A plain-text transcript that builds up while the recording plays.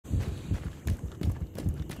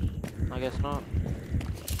guess not.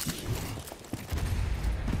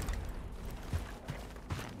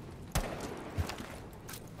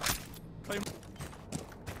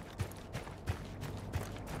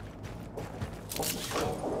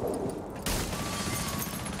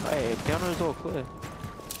 Hey, piano's all clear.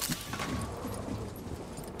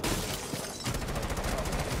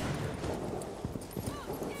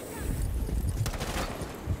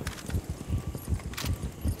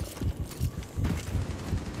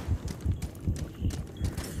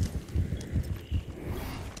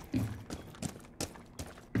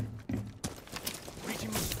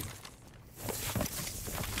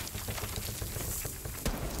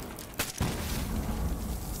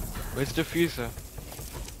 Where's the diffuser?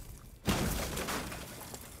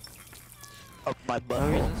 Up my butt.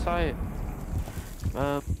 Oh, he's inside.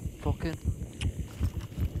 Fucking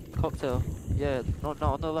cocktail. Yeah, not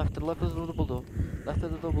on the left. To the left of the double door. Left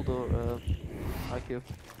of the double door. IQ.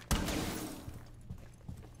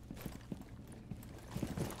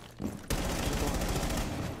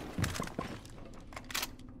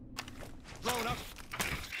 Blown up.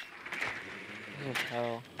 Oh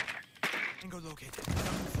hell. Tango located.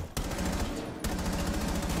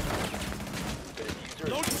 The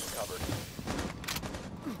diffuser is covered.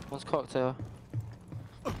 One's cocktail.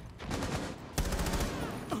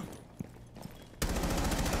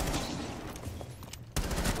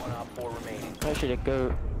 One op 4 remaining. Actually,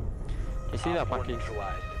 go. You see that Op 4 package?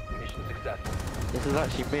 neutralized. Mission successful. This is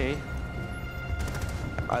actually me.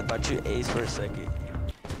 I thought you ace for a second.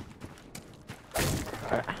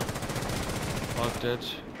 Fuck dead.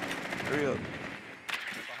 Hurry up.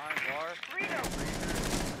 Behind bar.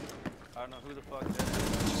 I don't know who the fuck that is.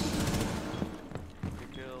 2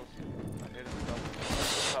 kills. I hit him double.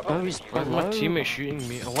 Oh, he's Why is my below. teammate shooting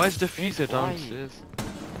me? Why is the diffuser downstairs?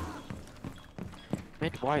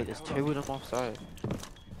 Mid white, there's 2 of them offside.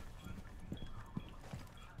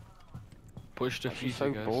 Push the She's diffuser,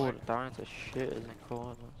 so guys. bored of dying to shit in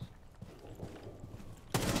corners.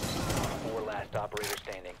 4 last operator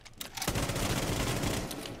standing.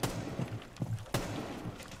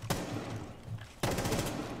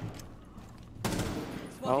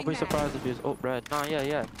 I'll be surprised if he's up red. Nah,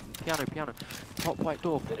 yeah. Piano. Top white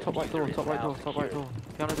door, top white door. Piano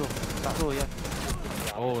door. That door, yeah.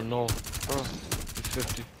 Oh no. Bro. It's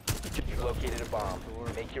 50. You've located a bomb.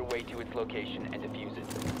 Make your way to its location and defuse it.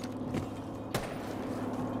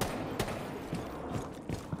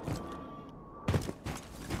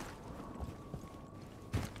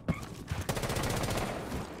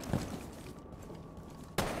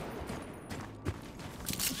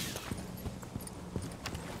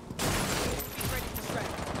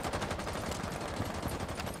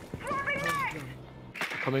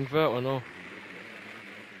 Coming vert or no?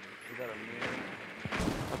 We got a mirror.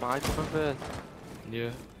 Am I coming first?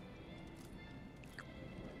 Yeah.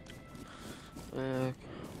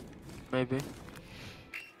 Maybe.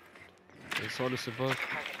 It's all this above.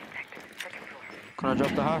 Can I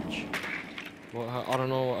drop the hatch? What I don't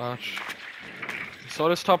know what hatch. Saw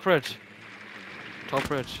this top red. Top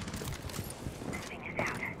red.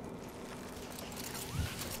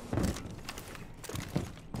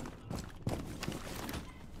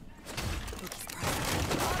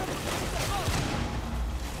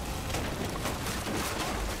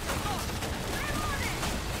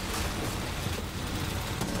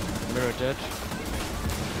 Mirror dead.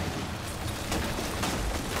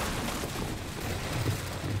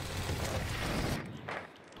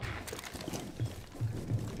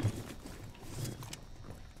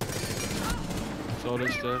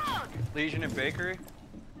 Soda's dead. Legion and bakery.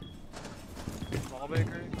 Small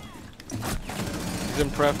bakery. He's in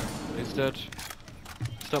prep. He's dead.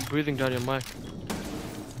 Stop breathing down your mic.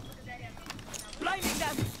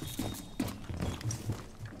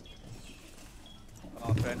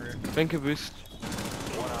 Oh, Fenrir. Thank you, boost.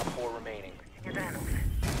 1 op 4 remaining.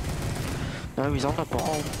 No, he's on the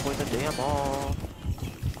ball with the DMR.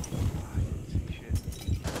 Shit.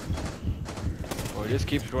 Oh, he just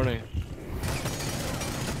keeps running.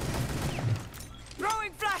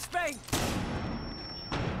 Throwing flashbang.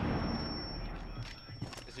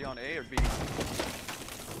 Is he on A or B?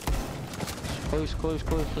 Close.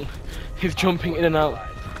 He's jumping in and out.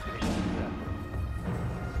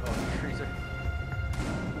 Oh, freezer.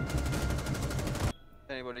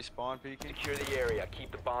 Anybody spawn peeking? Secure the area.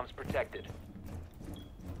 Keep the bombs protected.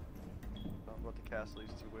 I'm about to cast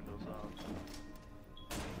these 2 windows off.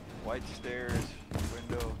 White stairs,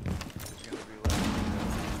 window. It's gonna be left.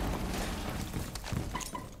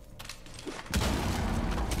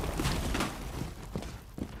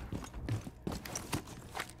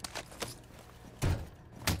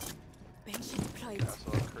 Bench deployed.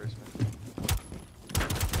 Castle of Christmas.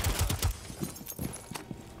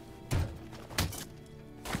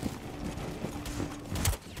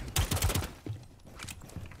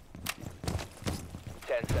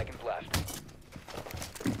 10 seconds left.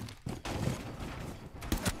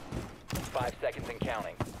 5 seconds and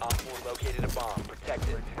counting. Op 4 located a bomb. Protect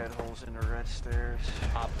it. Like head holes in the red stairs.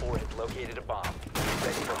 Op 4 has located a bomb.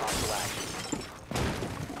 Ready for hostile action.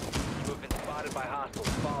 You've been spotted by hostiles.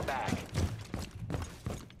 Fall back.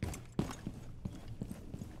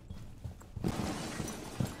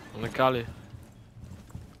 On the galley.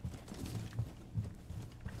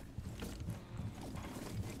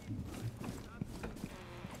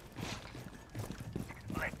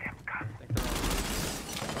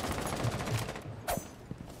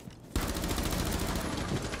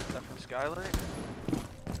 Is that from Skylight?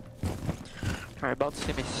 Alright, about to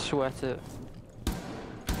see me sweat it.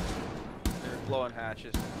 They're blowing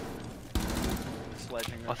hatches.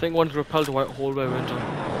 Sledging. I think one's repelled the hallway window.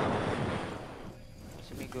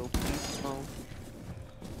 See me go beast mode.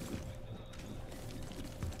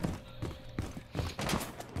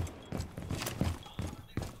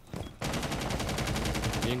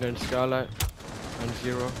 Being in Skylight and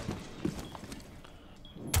 0.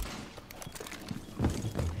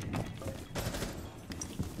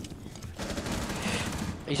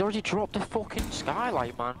 He's already dropped the fucking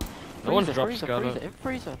skylight, man. No one's Freezer, dropped freezer, skylight. freezer, in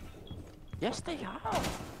freezer. Yes, they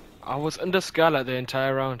have. I was in the Skylight the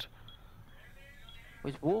entire round.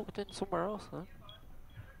 He's walked in somewhere else, then.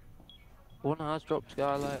 One has dropped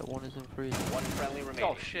skylight, one is in freezer. One friendly remaining.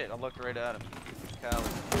 Oh shit! I looked right at him. Cali.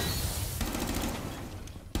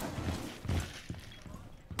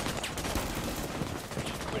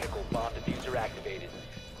 Critical bomb diffuser activated.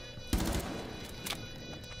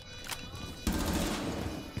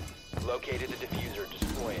 Located the diffuser.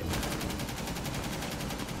 Destroy it.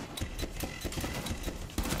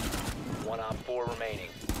 One op 4 remaining.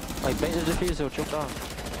 Like, make the diffuser, jump down.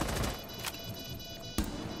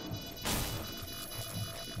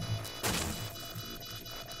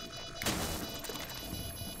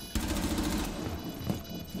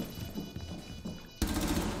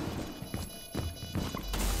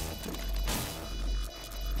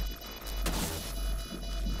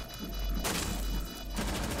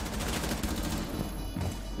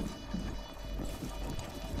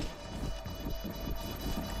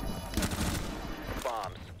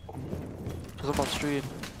 Bombs. Cause I'm on stream.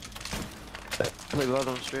 Play blood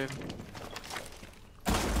on stream.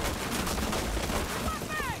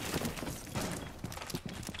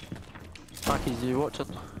 Mackies, you watching?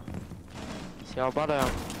 See how bad I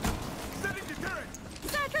am?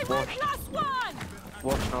 Watch.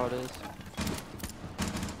 Watch nowadays.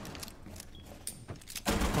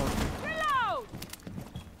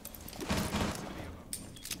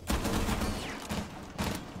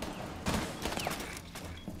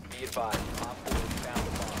 Be advised. Op 4 has found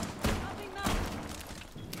the bomb.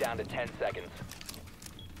 Down to 10 seconds.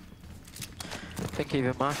 I think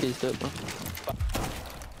even Mackies did, man.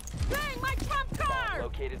 Bomb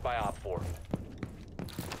located by Op 4.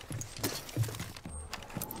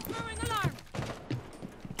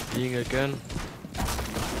 Being again.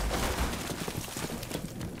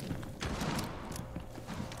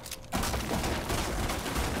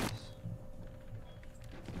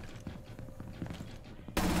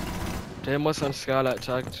 Demos on Skylight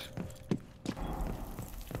tagged.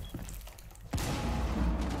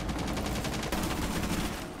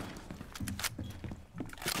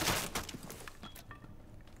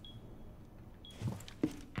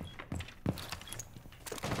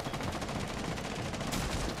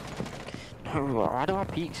 No, why do I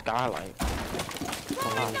peek skylight?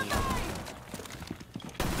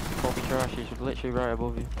 Bobby Trash is literally right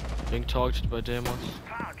above you. Being targeted by Demos.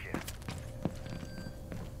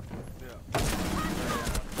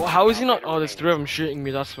 Well, how is he not? Oh, there's 3 of them shooting me,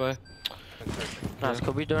 that's why. Nah, it's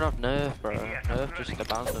cause we don't have nerf, bro. Nerf just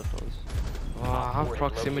abandoned us. Oh, I have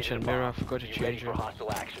proximity and mirror, I forgot to Be ready change for it.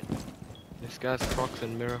 hostile action. This guy's prox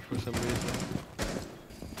and mirror for some reason.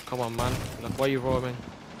 Come on, man. Like, why are you roaming?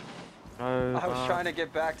 No, I was trying to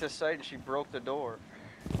get back to site and she broke the door.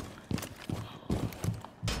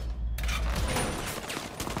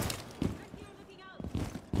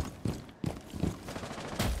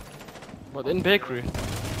 What, in bakery?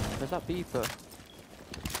 Where's that beeper?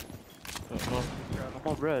 Don't know. I'm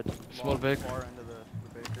on red. Small bakery. Far end of the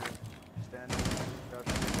bakery. Standing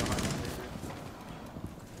crouching behind the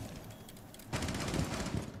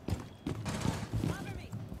bakery.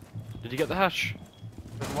 Did you get the hatch?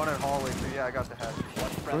 There's one in hallway too. Yeah, I got the hatch. One Bro,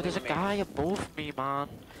 friendly there's a remaining. guy above me, man.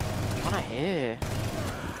 I'm trying to hear.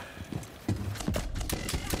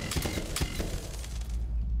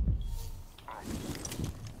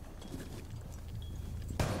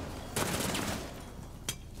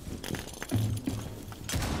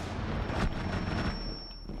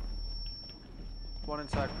 One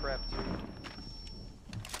inside prep too.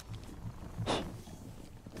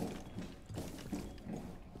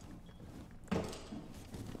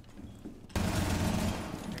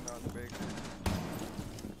 Hang on, big.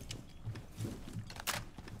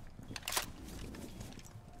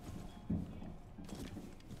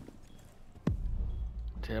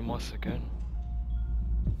 Damn us again.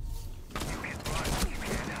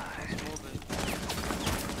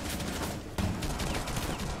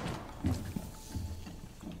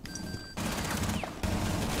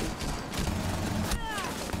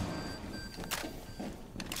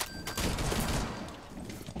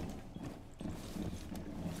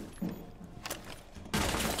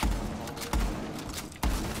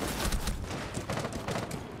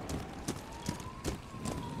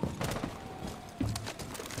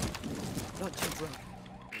 Not too drunk.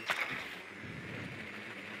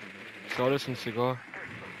 Solus and cigar.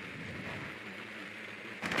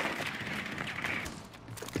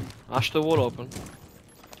 Ash the wall open.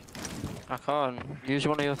 I can't. Use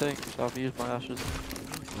one of your things. I've used my ashes.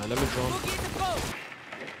 Let me drone. Boogie the boat!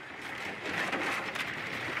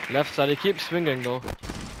 Left side, he keeps swinging though.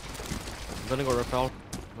 I'm gonna go repel.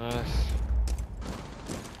 Nice.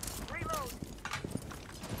 Reload!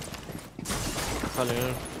 Repelling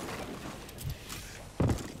in.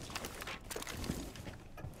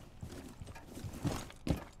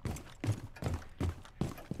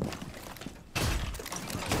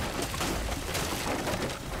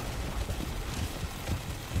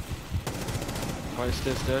 Try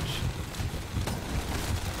stay stitch.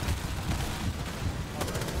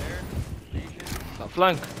 That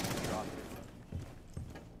flank.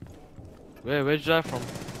 Where'd you die from?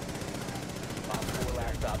 Op 4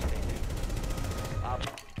 last stop standing.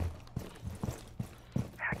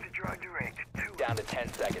 Down to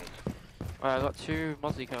 10 seconds. Alright, I got 2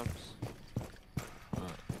 Mozzie camps.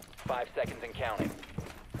 5 seconds and counting.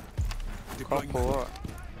 Crop or what?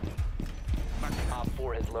 Op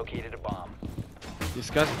 4 has located a bomb. This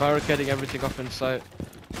guy's barricading everything off in sight.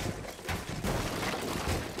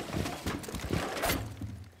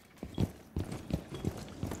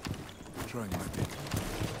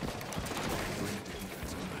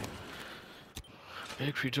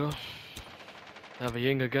 Bakery door. Have a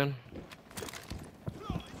ying again.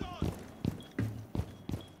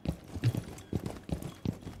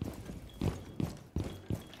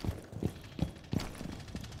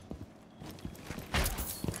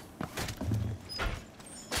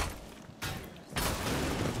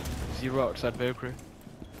 Zero outside bakery.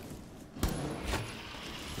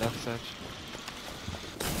 Left side.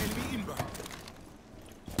 Enemy inbound.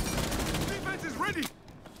 Defense is ready!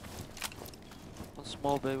 One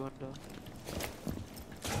small bay window.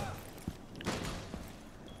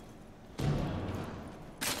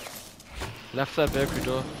 Left side bakery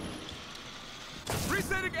door.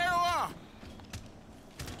 Resetting AOR!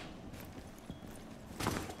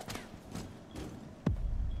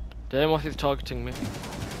 Damn, what he's targeting me.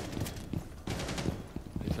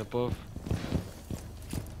 He's above.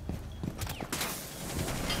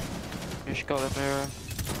 You should got a mirror.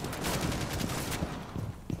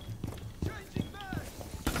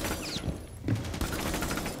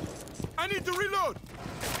 I need to reload!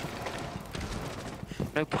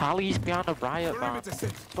 No, Callie's behind a riot, man. Perimeter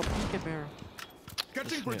set. Stop peeking mirror. Catching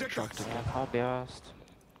This minute projectiles. tractor. Yeah, I can't be asked.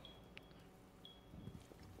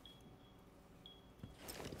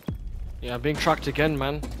 Yeah, I'm being tracked again,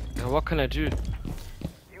 man. Now what can I do?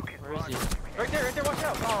 Where is he? Right there, watch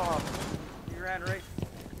out! Oh, you ran right.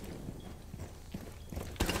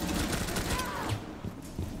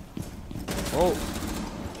 Oh,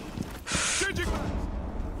 Changing.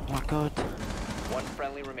 Oh my god. One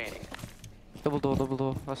friendly remaining. Double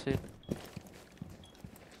door, that's it.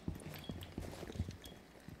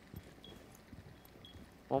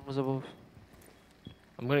 One was above.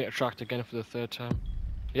 I'm gonna get tracked again for the 3rd time.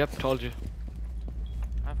 Yep, told you.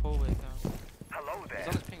 I have hallway down. Hello there. He's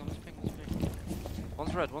on his ping.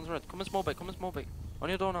 One's red. Come in small bait. On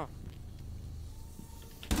your door now.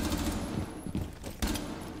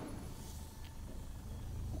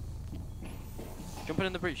 Jumping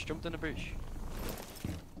in the breach.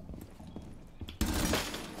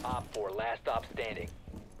 Op 4 last stop standing.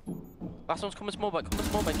 Last one's coming small bait.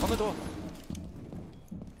 On the door.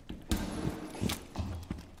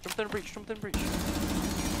 Jumped in the breach.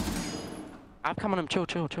 I've come on him. Chill.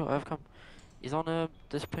 I've come. He's on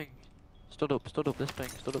this ping. Stood up this ping.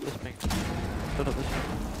 15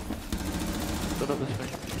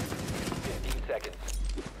 seconds.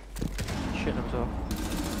 Shitting himself.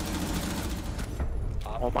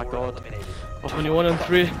 Op Oh my 4 god. eliminated. 21 and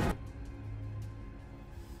 3.